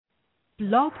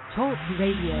Blog Talk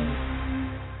Radio.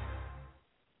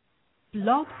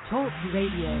 Blog Talk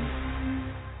Radio.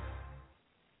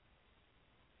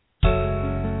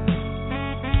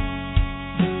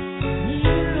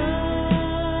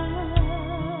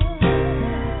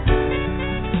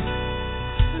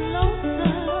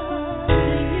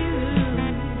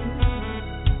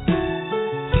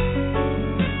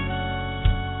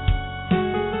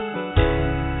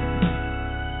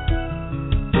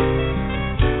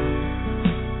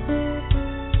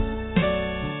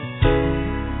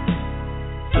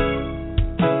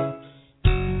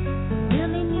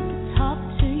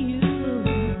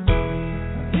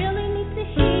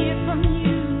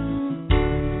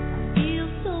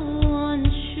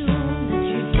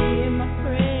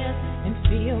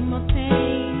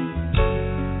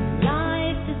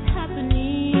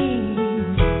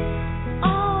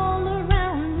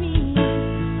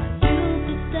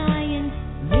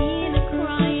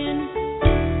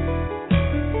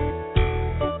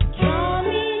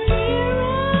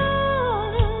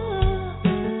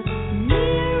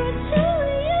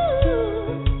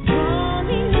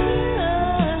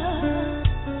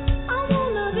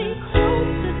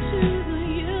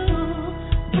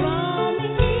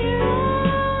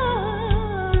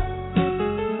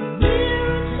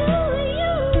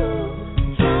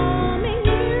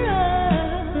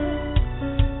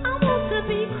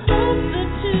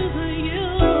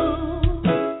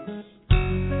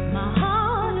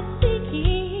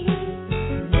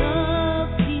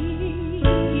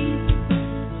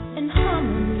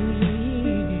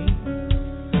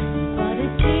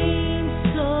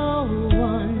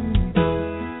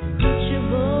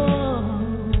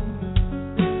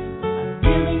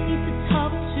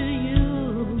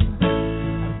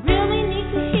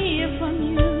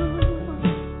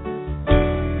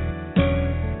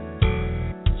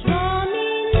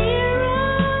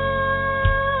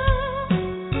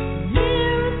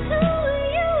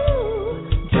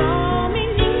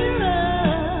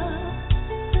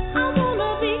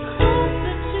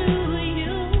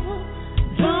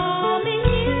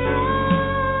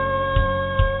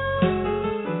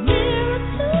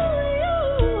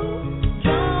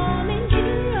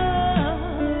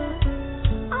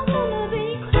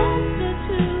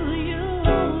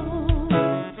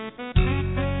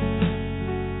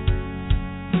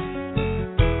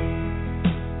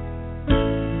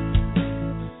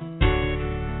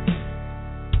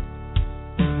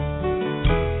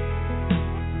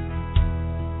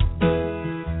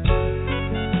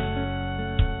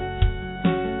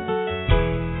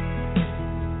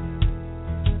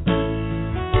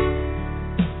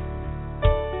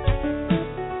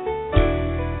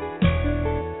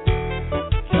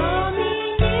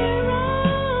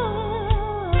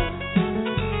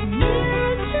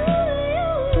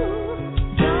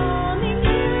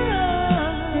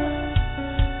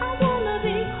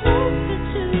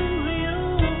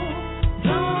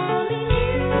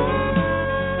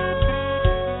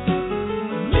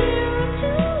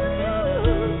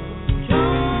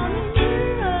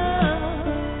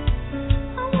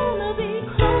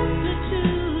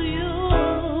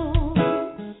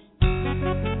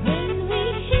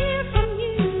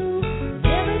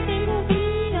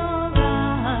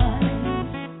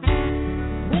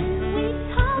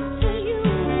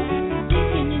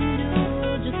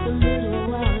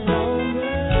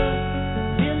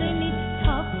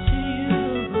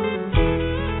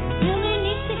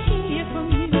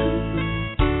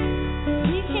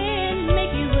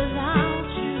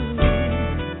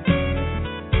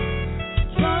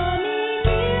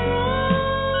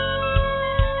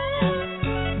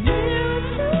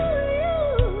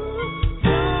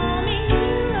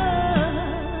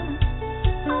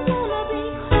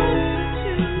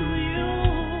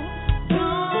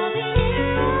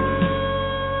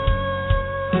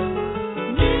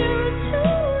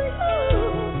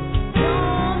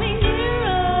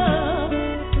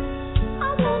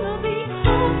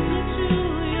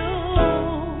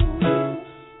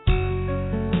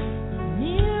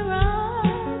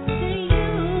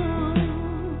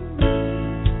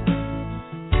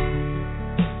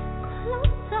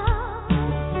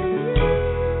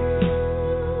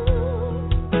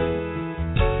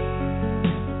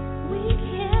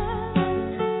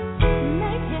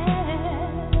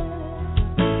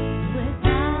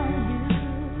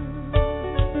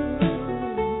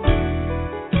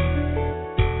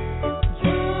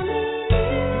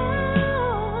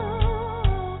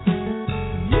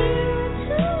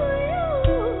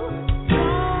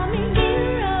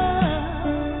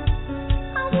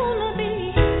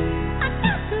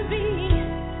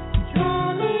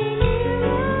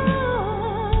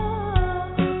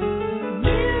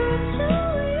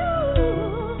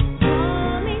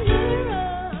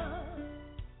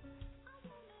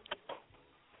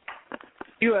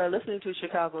 are listening to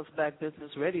Chicago's Black Business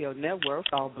Radio Network,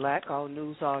 All Black, All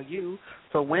News, All You,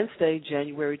 for Wednesday,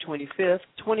 January 25th,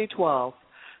 2012.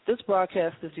 This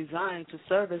broadcast is designed to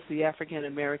service the African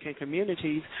American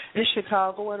communities in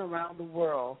Chicago and around the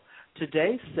world.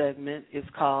 Today's segment is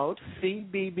called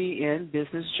CBBN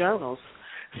Business Journals.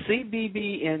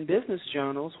 CBBN Business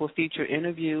Journals will feature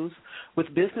interviews with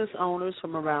business owners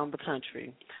from around the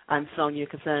country. I'm Sonia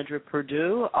Cassandra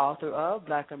Perdue, author of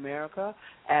Black America,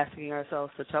 Asking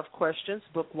Ourselves the Tough Questions,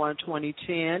 Book 1,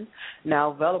 2010,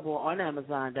 now available on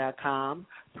Amazon.com,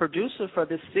 producer for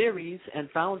this series and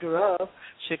founder of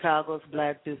Chicago's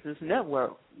Black Business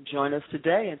Network. Join us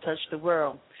today and touch the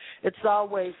world. It's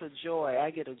always a joy.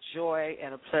 I get a joy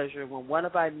and a pleasure when one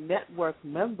of our network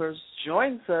members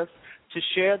joins us to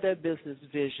share their business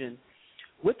vision.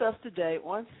 With us today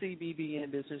on CBBN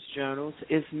Business Journals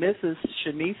is Mrs.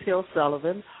 Shunice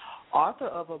Hill-Sullivan, author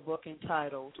of a book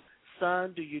entitled,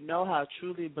 Son, Do You Know How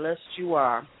Truly Blessed You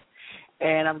Are?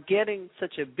 And I'm getting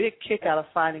such a big kick out of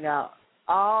finding out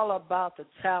all about the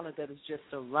talent that is just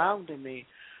surrounding me.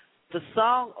 The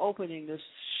song opening this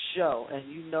show, and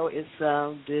you know it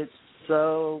sounded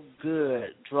so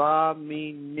good, Draw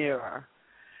Me Nearer,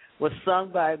 was sung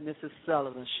by Mrs.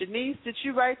 Sullivan. Shanice, did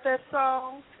you write that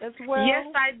song as well? Yes,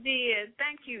 I did.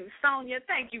 Thank you, Sonia.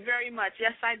 Thank you very much.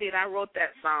 Yes, I did. I wrote that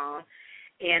song.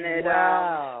 And it,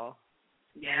 wow.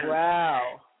 Yeah.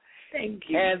 Wow. Thank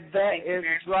you. And that is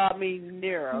Draw Me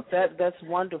Nearer. That's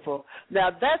wonderful.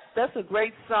 Now, that's a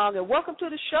great song. And welcome to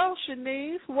the show,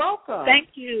 Shanice. Welcome. Thank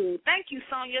you. Thank you,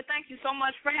 Sonia. Thank you so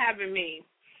much for having me.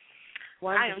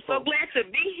 Wonderful. I am so glad to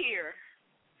be here.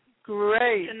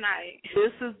 Great. Tonight.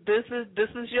 This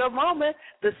is your moment.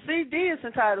 The CD is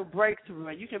entitled Breakthrough,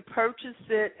 and you can purchase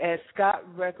it at Scott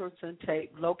Records and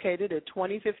Tape, located at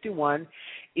 2051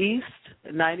 East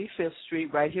 95th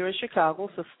Street, right here in Chicago.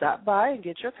 So stop by and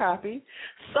get your copy.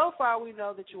 So far, we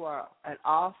know that you are an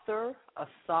author, a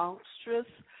songstress,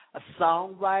 a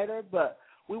songwriter, but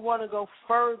we want to go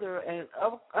further and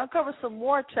uncover some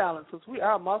more talents, because we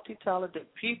are multi-talented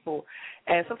people,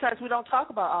 and sometimes we don't talk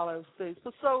about all those things.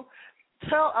 But so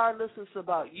tell our listeners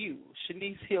about you,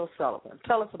 Shunice Hill-Sullivan.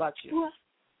 Tell us about you.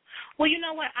 Well, you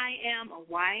know what? I am a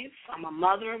wife. I'm a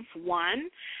mother of one.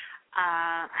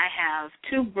 I have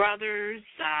two brothers.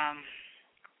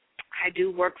 I do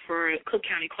work for Cook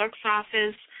County Clerk's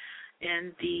Office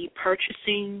in the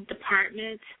purchasing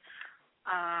department.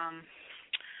 I'm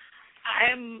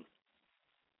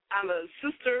a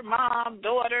sister, mom,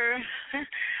 daughter,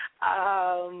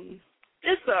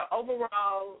 just an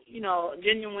overall,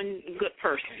 genuine good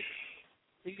person.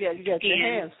 You got your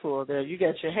hands full there.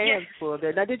 Full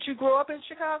there. Now, did you grow up in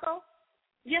Chicago?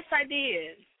 Yes, I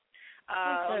did.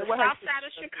 On the What south side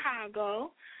of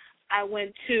Chicago, I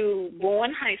went to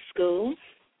Bowen High School.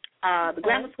 The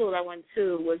grammar school I went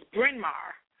to was Bryn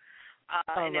Mawr.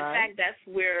 And, in fact, that's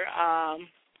where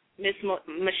Miss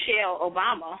Michelle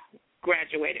Obama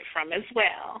graduated from as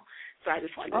well. So I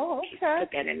just wanted to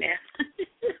put that in there.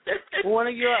 One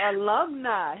of your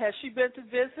alumni. Has she been to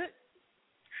visit?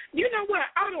 You know what?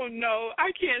 I don't know.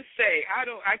 I can't say.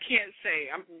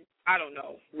 I don't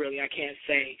know. Really, I can't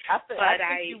say. I think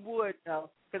you would know,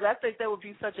 because I think that would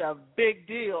be such a big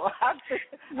deal. I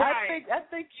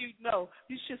think you know.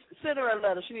 You should send her a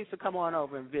letter. She needs to come on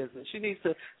over and visit. She needs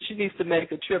to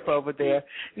make a trip over there.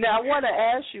 Now, I want to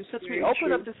ask you, since we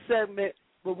opened up the segment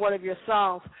with one of your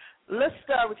songs, let's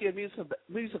start with your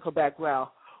musical background.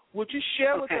 Would you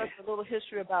share with us a little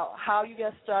history about how you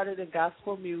got started in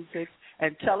gospel music,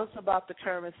 and tell us about the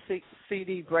current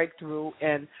CD Breakthrough,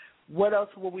 and what else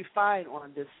will we find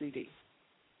on this CD?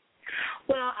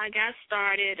 Well, I got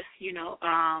started,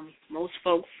 most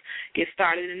folks get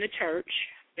started in the church.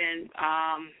 Been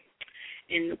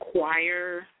in the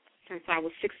choir since I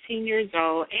was 16 years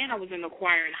old, and I was in the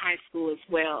choir in high school as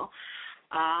well.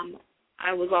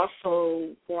 I was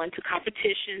also going to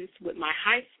competitions with my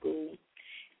high school,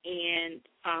 and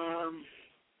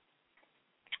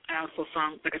I also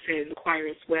sung, like I said, in the choir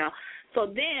as well. So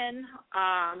then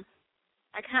I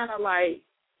kind of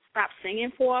stopped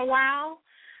singing for a while.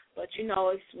 But,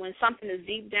 it's when something is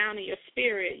deep down in your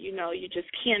spirit, you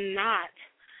just cannot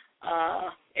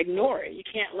ignore it. You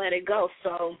can't let it go.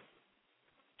 So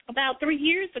about 3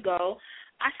 years ago,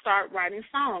 I started writing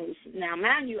songs. Now,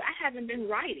 mind you, I haven't been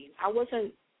writing. I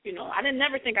wasn't, I didn't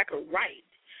never think I could write.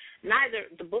 Neither,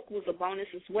 the book was a bonus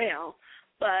as well.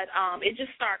 But it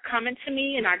just started coming to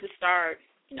me, and I just started,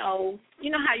 you know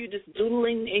how you just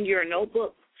doodling in your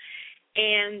notebook,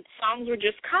 and songs were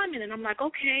just coming, and I'm like,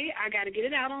 okay, I got to get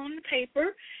it out on the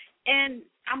paper, and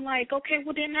I'm like, okay,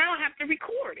 well, then now I have to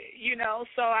record it,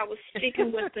 So I was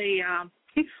speaking with a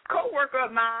coworker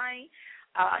of mine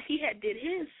he had did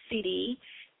his CD,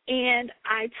 and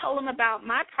I told him about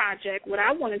my project, what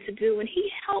I wanted to do, and he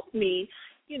helped me,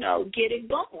 get it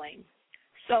going.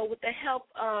 So with the help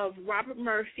of Robert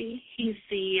Murphy, he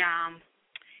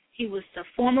was the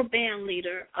former band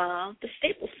leader of the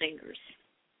Staple Singers.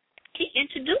 He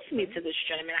introduced me to this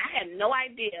gentleman. I had no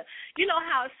idea. You know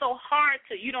how it's so hard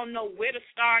you don't know where to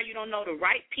start, you don't know the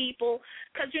right people.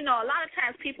 Because, a lot of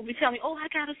times people be telling me, I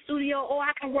got a studio,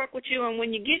 I can work with you. And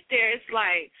when you get there, it's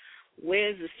like,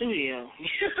 where's the studio?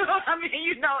 You know what I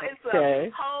mean? It's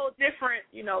a whole different,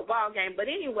 ball game. But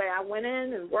anyway, I went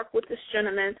in and worked with this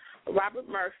gentleman, Robert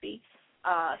Murphy.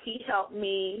 He helped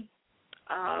me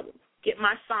get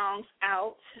my songs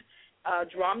out,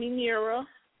 Draw Me Nearer.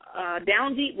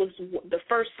 Down Deep was the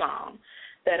first song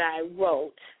that I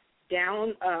wrote,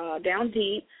 Down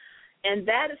Deep, and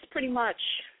that is pretty much,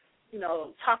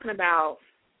 talking about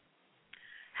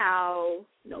how,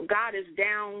 God is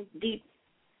down deep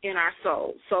in our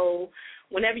soul. So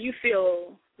whenever you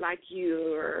feel like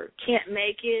you can't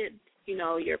make it,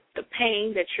 the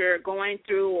pain that you're going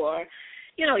through, or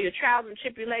your trials and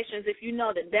tribulations, if you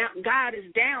know that God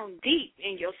is down deep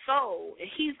in your soul, and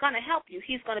he's going to help you.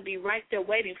 He's going to be right there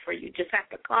waiting for you. Just have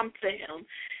to come to him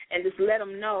and just let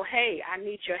him know, hey, I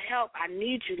need your help. I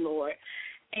need you, Lord.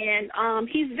 And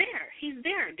he's there. He's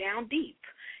there down deep.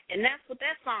 And that's what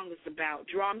that song is about,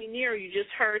 Draw Me Near. You just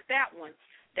heard that one.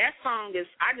 That song is,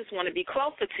 I just want to be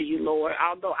closer to you, Lord.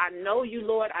 Although I know you,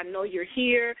 Lord, I know you're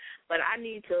here, but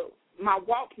my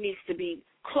walk needs to be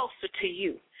closer to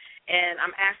you. And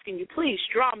I'm asking you, please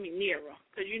draw me nearer,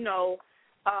 because,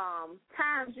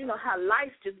 times, how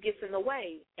life just gets in the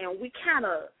way, and we kind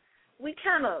of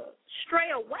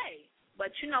stray away.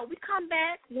 But, we come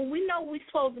back when we know we're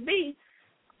supposed to be.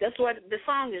 That's what the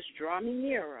song is, Draw Me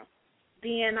Nearer.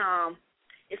 Then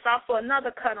it's also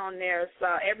another cut on there. It's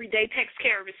Every Day Takes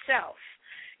Care of Itself.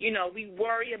 We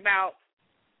worry about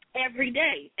every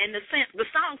day. And the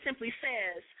song simply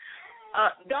says,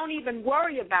 don't even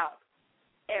worry about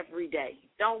every day.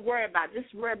 Don't worry about it.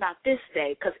 Just worry about this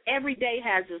day, because every day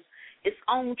has its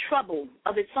own trouble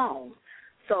of its own.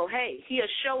 So, hey, he'll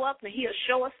show up and he'll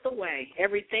show us the way.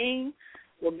 Everything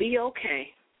will be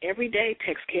okay. Every day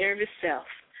takes care of itself.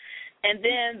 And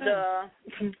then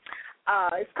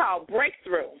it's called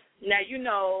Breakthrough.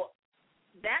 Now,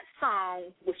 that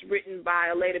song was written by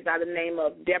a lady by the name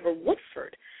of Deborah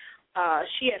Woodford.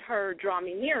 She had heard Draw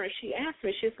Me Near, and she asked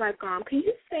me, she's like, can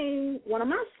you sing one of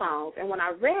my songs? And when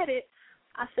I read it,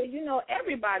 I said,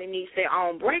 everybody needs their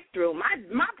own breakthrough.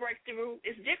 My breakthrough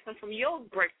is different from your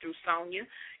breakthrough, Sonia.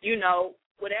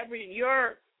 Whatever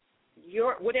you're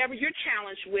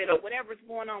challenged with, or whatever's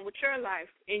going on with your life,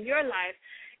 in your life,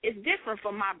 is different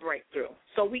from my breakthrough.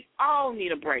 So we all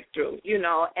need a breakthrough,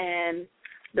 and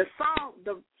the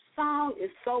song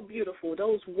is so beautiful.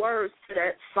 Those words to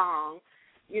that song,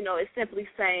 it's simply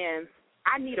saying,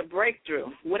 I need a breakthrough.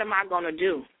 What am I going to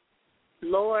do?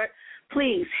 Lord,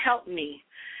 please help me.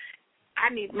 I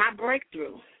need my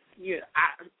breakthrough. You'll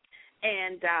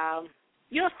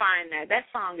find that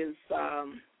song is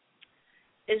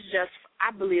just,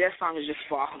 I believe that song is just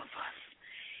for all of us.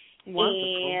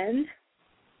 Wonderful. And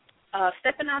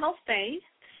Stepping Out on Faith.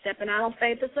 Stepping Out on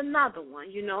Faith is another one.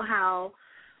 You know how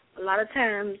a lot of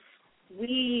times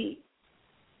we're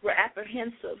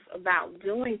apprehensive about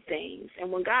doing things.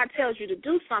 And when God tells you to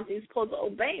do something, you're supposed to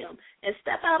obey him and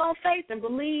step out on faith and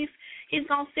believe he's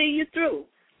going to see you through.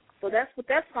 So that's what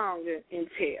that song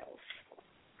entails.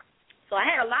 So I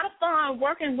had a lot of fun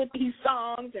working with these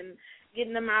songs and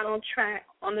getting them out on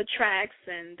the tracks,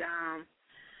 and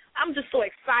I'm just so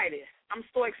excited. I'm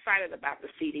so excited about the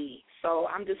CD. So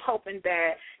I'm just hoping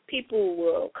that people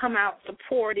will come out,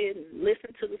 support it, and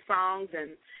listen to the songs,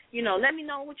 and, let me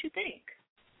know what you think.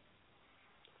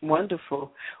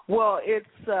 Wonderful. Well, it's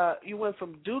you went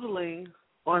from doodling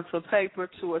on some paper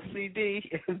to a CD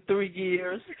in 3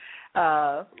 years,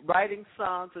 writing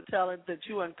songs and talent that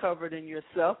you uncovered in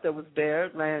yourself that was there,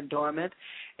 laying dormant.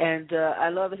 And I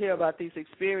love to hear about these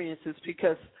experiences,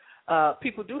 because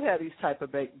people do have these type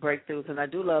of breakthroughs, and I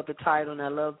do love the title, and I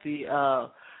love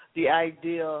the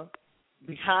idea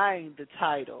behind the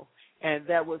title, and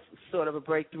that was sort of a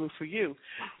breakthrough for you.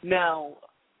 Now,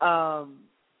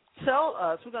 tell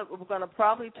us, we're going to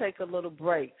probably take a little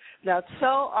break. Now,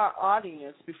 tell our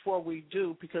audience before we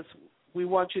do, because we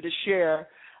want you to share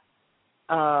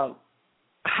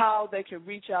how they can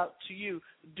reach out to you.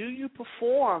 Do you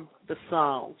perform the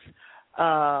songs?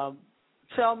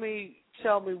 Tell me,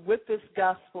 with this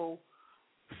gospel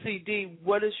CD,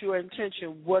 what is your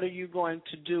intention? What are you going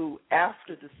to do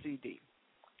after the CD?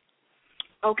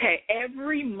 Okay,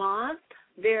 every month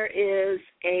there is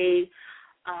a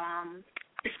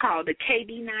It's called the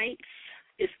KB Nights.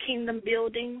 It's Kingdom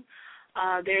Building.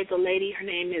 There's a lady, her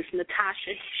name is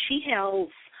Natasha. She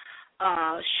holds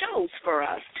shows for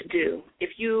us to do.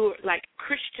 If you like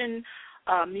Christian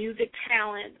music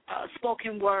talent,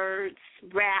 spoken words,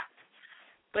 rap,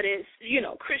 but it's,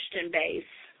 Christian based.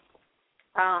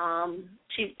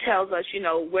 She tells us,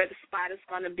 where the spot is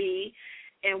going to be,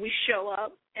 and we show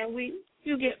up and we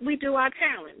do our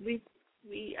talent. We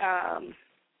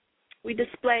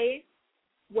display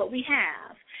what we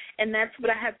have, and that's what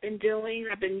I have been doing.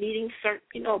 I've been meeting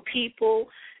certain, people,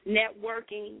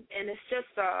 networking, and it's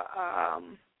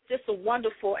just a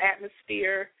wonderful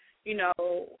atmosphere.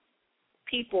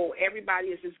 People, everybody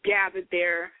is just gathered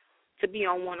there to be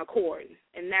on one accord,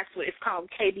 and that's what it's called,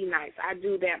 KB Nights. I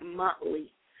do that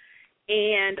monthly.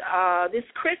 And this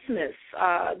Christmas,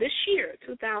 this year,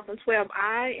 2012,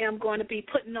 I am going to be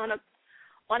putting on a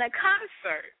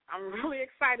concert. I'm really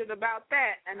excited about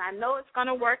that, and I know it's going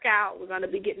to work out. We're going to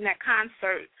be getting that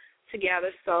concert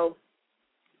together, so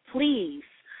please,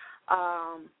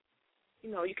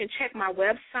 you can check my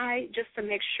website just to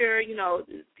make sure,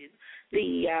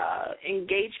 the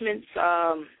engagements,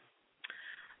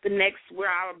 the next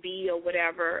where I'll be or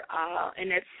whatever,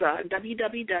 and it's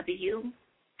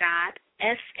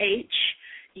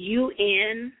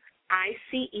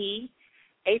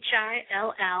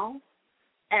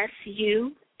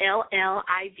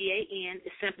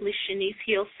It's simply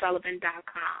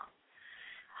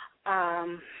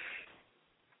ShuniceHillSullivan.com.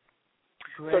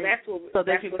 Great. So that's what. So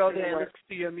they can go there and listen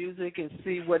to your music and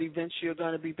see what events you're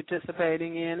going to be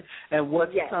participating in and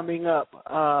what's coming up.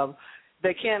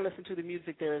 They can listen to the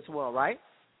music there as well, right?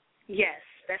 Yes,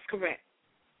 that's correct.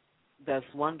 That's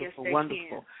wonderful, yes,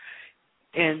 wonderful.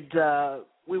 Can. And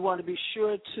we want to be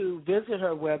sure to visit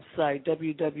her website,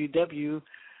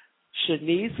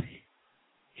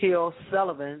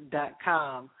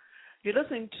 www.ShuniceHillSullivan.com. You're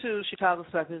listening to Chicago's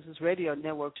Black Business Radio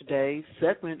Network. Today's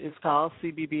segment is called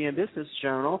CBBN Business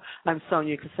Journal. I'm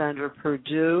Sonia Cassandra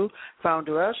Perdue,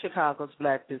 founder of Chicago's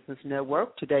Black Business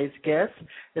Network. Today's guest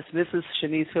is Mrs.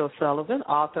 Shunice Hill-Sullivan,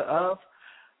 author of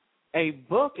a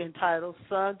book entitled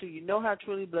Son, Do You Know How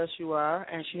Truly Blessed You Are?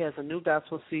 And she has a new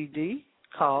gospel CD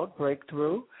called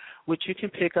Breakthrough, which you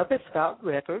can pick up at Scout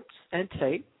Records and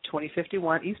tape,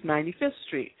 2051 East 95th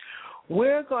Street.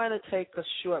 We're going to take a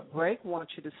short break. I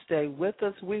want you to stay with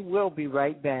us. We will be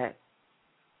right back.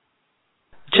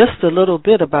 Just a little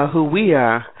bit about who we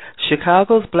are.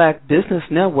 Chicago's Black Business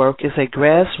Network is a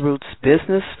grassroots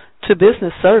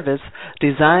business-to-business service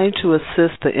designed to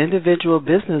assist the individual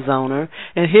business owner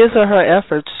in his or her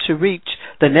efforts to reach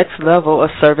the next level of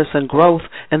service and growth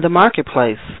in the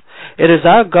marketplace. It is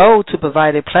our goal to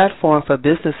provide a platform for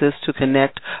businesses to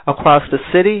connect across the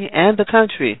city and the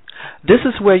country. This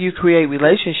is where you create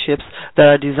relationships that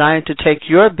are designed to take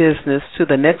your business to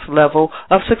the next level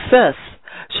of success.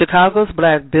 Chicago's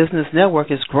Black Business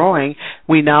Network is growing.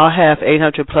 We now have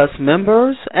 800-plus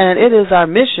members, and it is our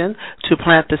mission to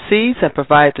plant the seeds and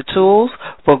provide the tools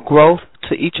for growth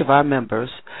to each of our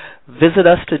members. Visit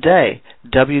us today,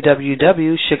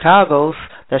 www.Chicago's,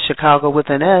 that's Chicago with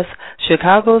an S,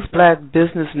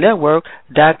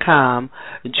 ChicagosBlackBusinessNetwork.com.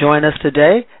 Join us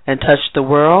today and touch the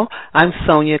world. I'm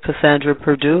Sonia Cassandra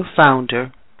Perdue,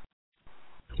 founder.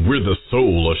 We're the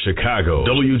soul of Chicago,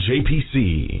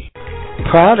 WJPC.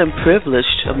 Proud and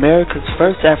privileged, America's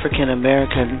first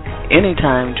African-American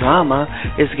anytime drama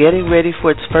is getting ready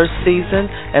for its first season,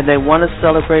 and they want to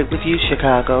celebrate with you,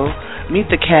 Chicago. Meet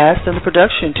the cast and the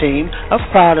production team of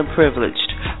Proud and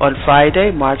Privileged on Friday,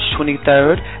 March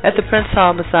 23rd at the Prince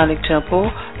Hall Masonic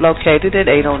Temple, located at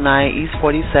 809 East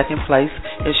 42nd Place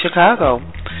in Chicago,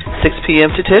 6 p.m.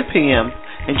 to 10 p.m.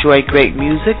 Enjoy great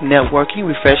music, networking,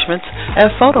 refreshments, and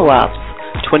photo ops.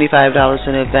 $25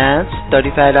 in advance,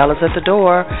 $35 at the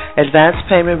door. Advance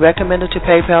payment recommended to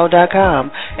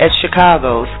PayPal.com at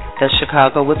Chicago's, that's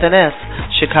Chicago with an S,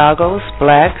 Chicago's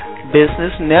Black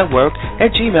Business Network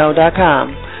at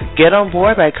gmail.com. Get on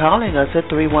board by calling us at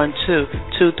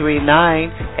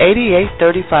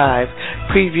 312-239-8835.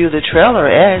 Preview the trailer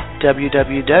at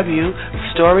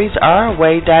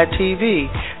www.storiesourway.tv.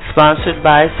 Sponsored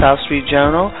by South Street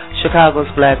Journal, Chicago's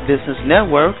Black Business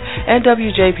Network, and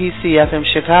WJPC-FM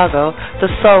Chicago, the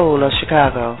soul of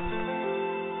Chicago.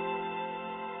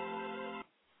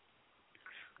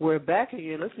 We're back, and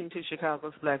you're listening to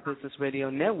Chicago's Black Business Radio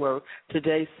Network.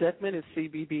 Today's segment is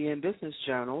CBBN Business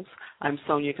Journals. I'm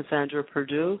Sonia Cassandra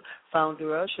Perdue,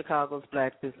 founder of Chicago's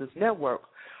Black Business Network.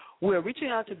 We're reaching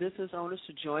out to business owners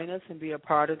to join us and be a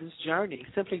part of this journey.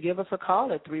 Simply give us a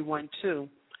call at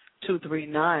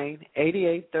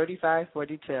 312-239-8835 for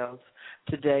details.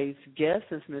 Today's guest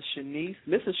is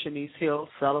Mrs. Shunice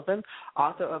Hill-Sullivan,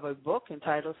 author of a book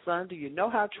entitled Son, Do You Know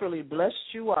How Truly Blessed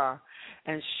You Are?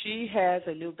 And she has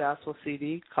a new gospel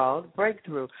CD called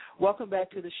Breakthrough. Welcome back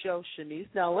to the show, Shunice.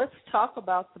 Now let's talk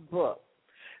about the book.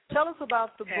 Tell us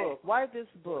about the book. Why this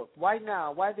book? Why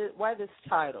now? Why this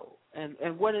title? And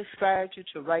what inspired you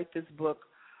to write this book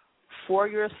for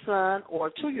your son or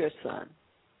to your son?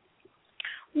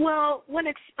 Well, what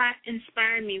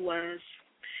inspired me was,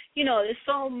 there's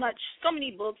so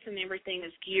many books and everything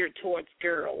is geared towards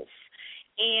girls.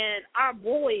 And our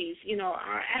boys,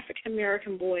 our African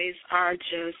American boys are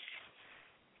just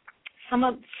some,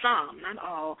 not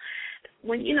all.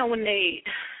 When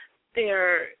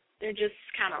they're just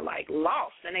kind of like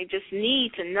lost, and they just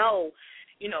need to know,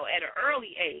 at an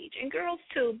early age, and girls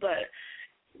too, but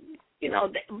they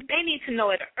need to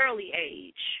know at an early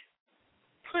age.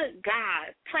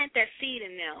 Plant that seed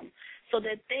in them so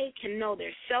that they can know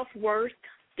their self-worth.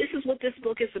 This is what this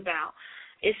book is about.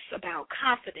 It's about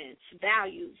confidence,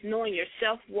 values, knowing your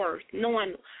self-worth,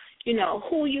 knowing,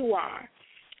 who you are.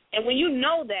 And when you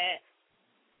know that,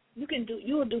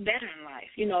 you will do better in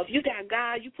life. If you got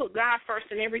God, you put God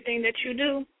first in everything that you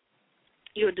do,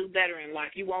 you'll do better in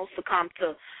life. You won't succumb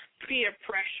to peer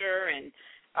pressure and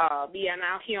being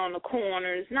out here on the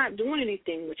corners, not doing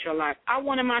anything with your life. I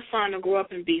wanted my son to grow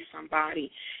up and be somebody.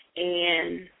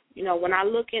 And, when I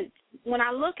look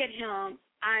at him,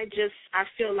 I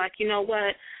feel like,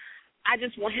 I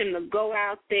just want him to go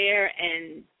out there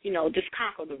and, just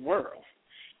conquer the world.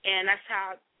 And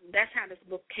that's how this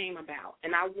book came about.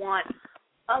 And I want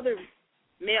other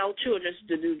male children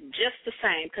to do just the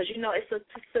same because, it's a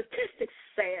statistics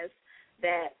says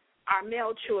that our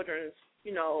male children,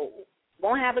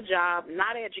 won't have a job,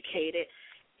 not educated.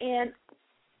 And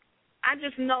I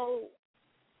just know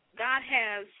God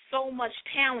has so much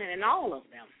talent in all of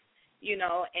them,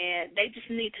 and they just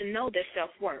need to know their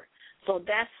self-worth. So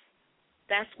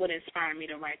that's what inspired me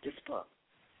to write this book.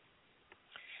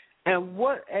 And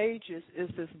what ages is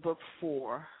this book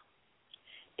for?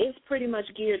 It's pretty much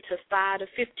geared to 5 to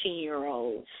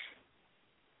 15-year-olds.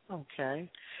 Okay.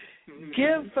 Mm-hmm.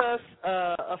 Give us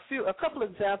a couple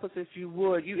examples, if you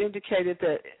would. You indicated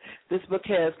that this book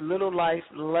has little life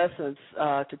lessons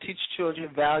to teach children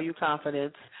value,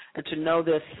 confidence, and to know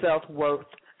their self-worth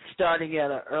starting at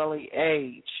an early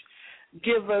age.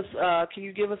 Can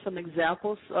you give us some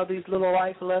examples of these little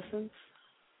life lessons?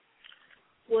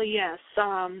 Well, yes.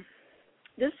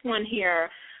 This one here,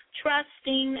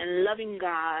 trusting and loving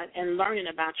God and learning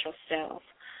about yourself.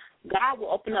 God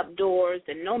will open up doors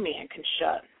that no man can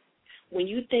shut. When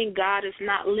you think God is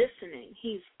not listening,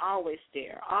 he's always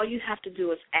there. All you have to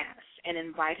do is ask and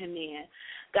invite him in.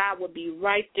 God will be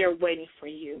right there waiting for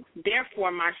you.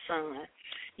 Therefore, my son,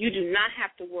 you do not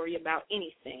have to worry about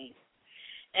anything.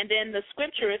 And then the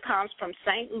scripture, it comes from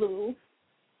St. Luke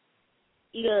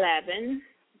 11,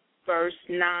 verse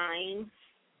 9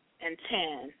 and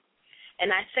 10.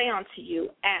 And I say unto you,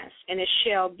 ask, and it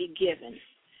shall be given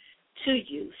to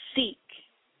you. Seek,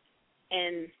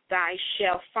 and thou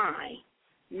shalt find.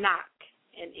 Knock,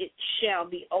 and it shall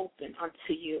be open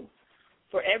unto you.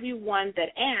 For everyone that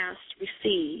asks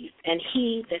receives, and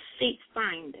he that seeks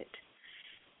findeth.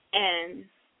 And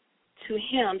to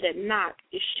him that knock,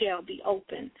 it shall be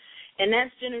open. And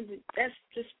that's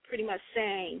just pretty much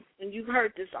saying, and you've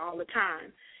heard this all the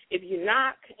time, if you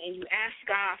knock and you ask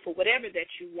God for whatever that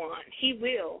you want, he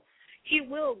will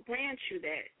grant you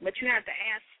that. But you have to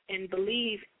ask and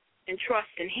believe and trust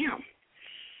in him.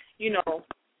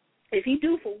 If he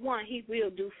do for one, he will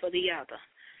do for the other.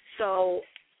 So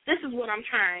this is what I'm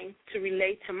trying to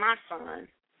relate to my son,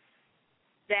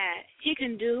 that he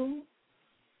can do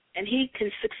and he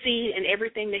can succeed in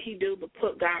everything that he do, but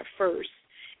put God first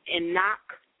and knock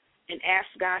and ask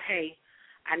God, hey,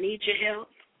 I need your help.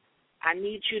 I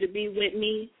need you to be with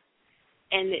me.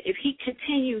 And if he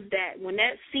continues that, when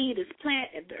that seed is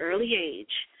planted at the early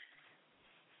age,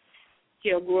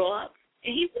 he'll grow up,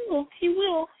 and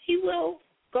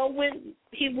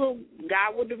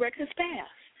God will direct his path.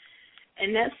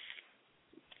 And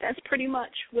that's pretty much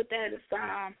what that is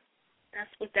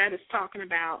talking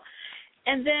about.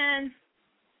 And then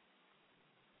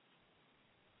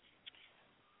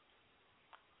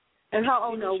and how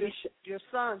old is your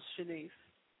son, Shunice?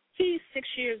 He's 6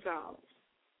 years old.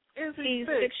 Is he?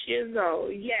 He's 6 years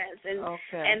old. Yes, and okay.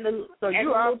 And the so and you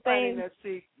the are thing, planting that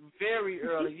seed very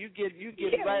early. You get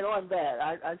yes. right on that.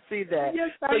 I see that. Yes,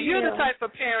 so I you're am. the type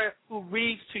of parent who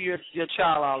reads to your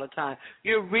child all the time.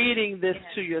 You're reading this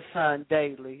to your son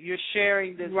daily. You're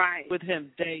sharing this with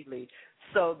him daily,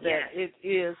 so that it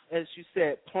is, as you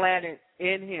said, planted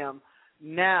in him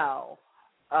now.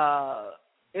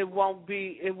 it won't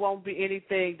be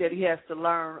anything that he has to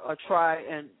learn or try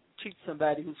and teach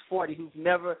somebody who's 40 who's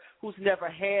never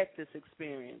had this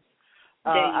experience.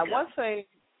 I want to say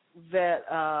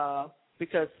that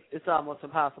because it's almost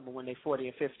impossible when they're 40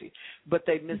 and 50, but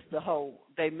they miss this whole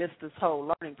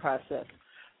learning process.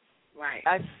 Right.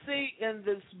 I see in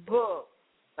this book,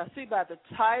 I see by the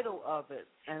title of it,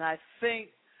 and I think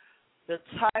the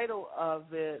title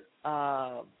of it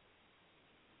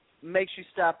makes you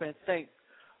stop and think,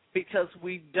 because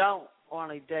we don't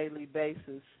on a daily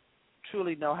basis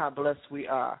truly know how blessed we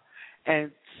are.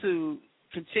 And to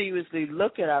continuously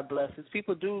look at our blessings,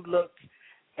 people do look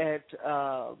at,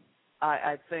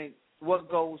 I think, what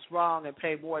goes wrong and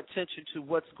pay more attention to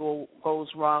what goes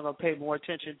wrong, or pay more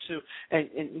attention to, and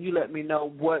you let me know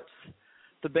what's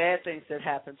the bad things that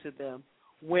happen to them,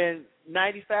 when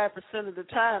 95% of the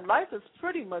time life is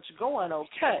pretty much going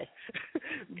okay.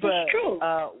 But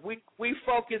we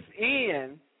focus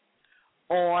in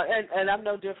on, and I'm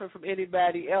no different from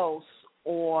anybody else,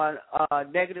 on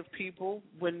negative people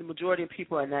when the majority of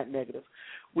people are not negative.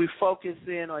 We focus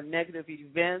in on negative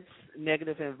events,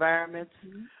 negative environments,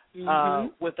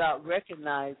 without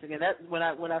recognizing. And that when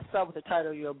I saw what the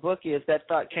title of your book is, that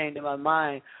thought came to my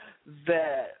mind,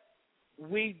 that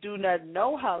we do not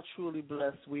know how truly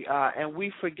blessed we are, and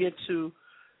we forget to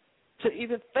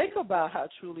even think about how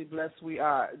truly blessed we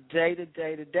are day to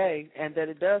day to day, and that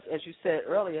it does, as you said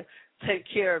earlier, take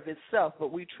care of itself.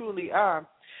 But we truly are.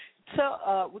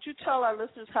 Would you tell our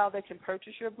listeners how they can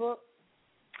purchase your book?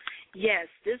 Yes,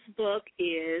 this book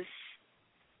is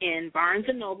in Barnes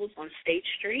 & Noble's on State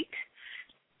Street,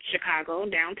 Chicago,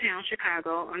 downtown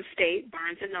Chicago, on State,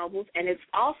 Barnes & Noble's, and it's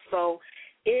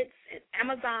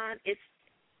Amazon.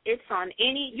 It's on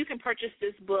you can purchase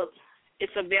this book.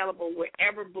 It's available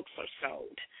wherever books are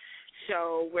sold.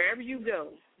 So wherever you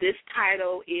go, this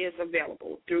title is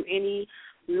available through any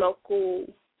local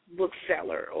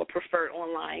bookseller or preferred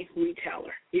online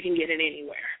retailer. You can get it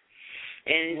anywhere.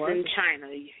 And it's in China,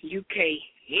 UK,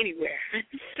 anywhere.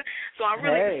 So I'm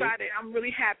really excited. I'm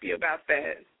really happy about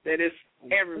that it's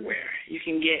everywhere. You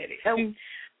can get it.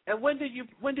 And when did you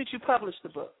publish the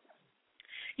book?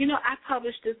 You know, I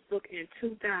published this book in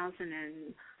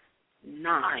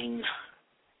 2009.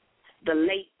 The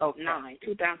late 2009,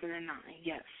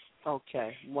 yes.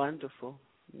 Okay, wonderful.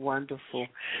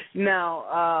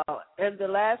 Now, in the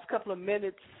last couple of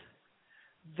minutes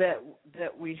that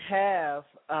we have,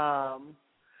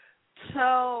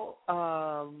 tell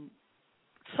our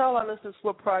listeners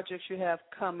what projects you have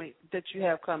coming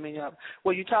up.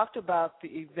 Well, you talked about the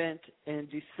event in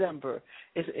December.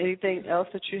 Is there anything else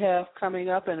that you have coming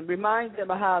up? And remind them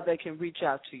of how they can reach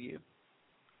out to you.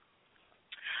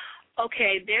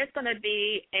 Okay, there's going to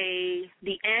be the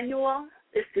 8th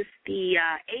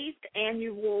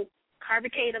annual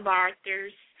Cavalcade of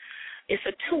Authors. It's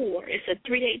a tour. It's a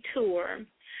 3-day tour.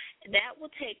 That will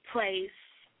take place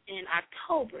in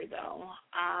October, though.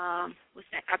 What's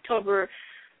that? October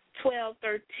 12,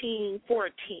 13,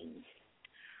 14.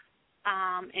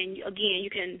 And, again, you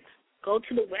can go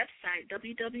to the website,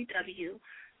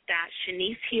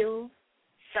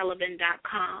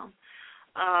 www.ShuniceHill-Sullivan.com.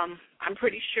 I'm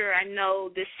pretty sure, I know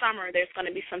this summer there's going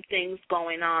to be some things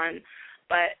going on,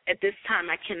 but at this time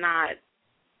I cannot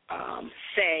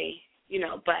say,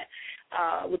 but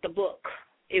with the book,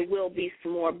 it will be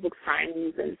some more book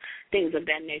signings and things of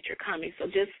that nature coming. So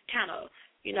just kind of,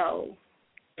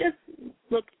 just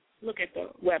look at the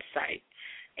website.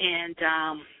 And,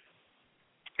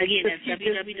 again, that's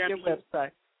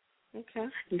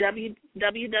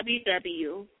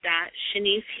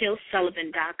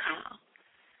www.ShuniceHill-Sullivan.com.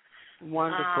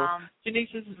 Wonderful.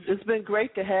 Shunice, it's been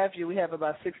great to have you. We have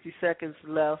about 60 seconds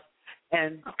left,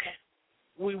 and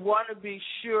we want to be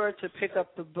sure to pick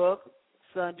up the book,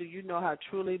 Son, Do You Know How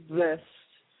Truly Blessed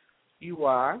You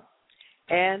Are,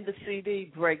 and the CD,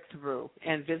 Breakthrough.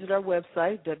 And visit our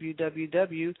website,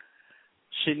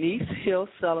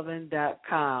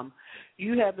 www.ShuniceHill-Sullivan.com.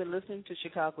 You have been listening to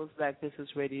Chicago's Black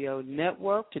Business Radio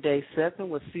Network. Today's segment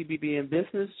was CBB and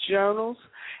Business Journals,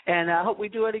 and I hope we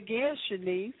do it again,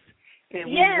 Shunice. And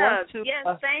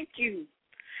thank you.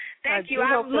 Thank you.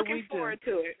 I'm looking forward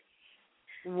to it.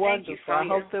 Wonderful. I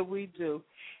hope that we do.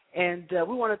 And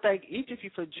we want to thank each of you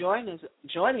for joining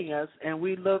us, and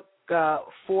we look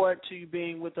forward to you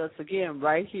being with us again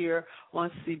right here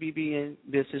on CBB and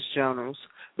Business Journals.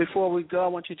 Before we go, I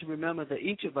want you to remember that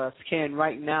each of us can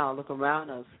right now look around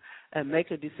us and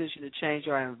make a decision to change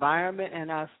our environment and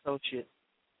our associates.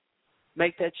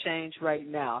 Make that change right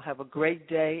now. Have a great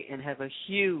day and have a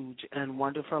huge and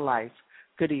wonderful life.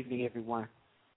 Good evening, everyone.